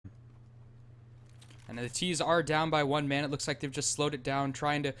And the T's are down by 1 man. It looks like they've just slowed it down,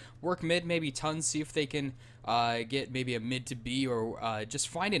 trying to work mid, maybe tons, see if they can get maybe a mid to B, or just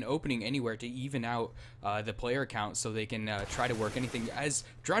find an opening anywhere to even out the player count so they can try to work anything. As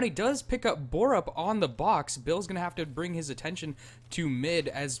Drowny does pick up Borup on the box, Bill's going to have to bring his attention to mid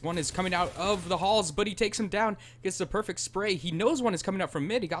as one is coming out of the halls, but he takes him down, gets the perfect spray. He knows one is coming up from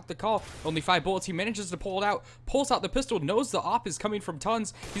mid. He got the call. Only 5 bullets. He manages to pull it out, pulls out the pistol, knows the op is coming from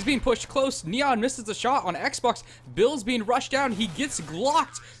tons. He's being pushed close. Neon misses the shot on Xbox. Bill's being rushed down. He gets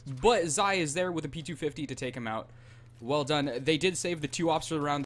glocked, but Zai is there with a P250 to take him out. Well done. They did save the 2 ops for the round.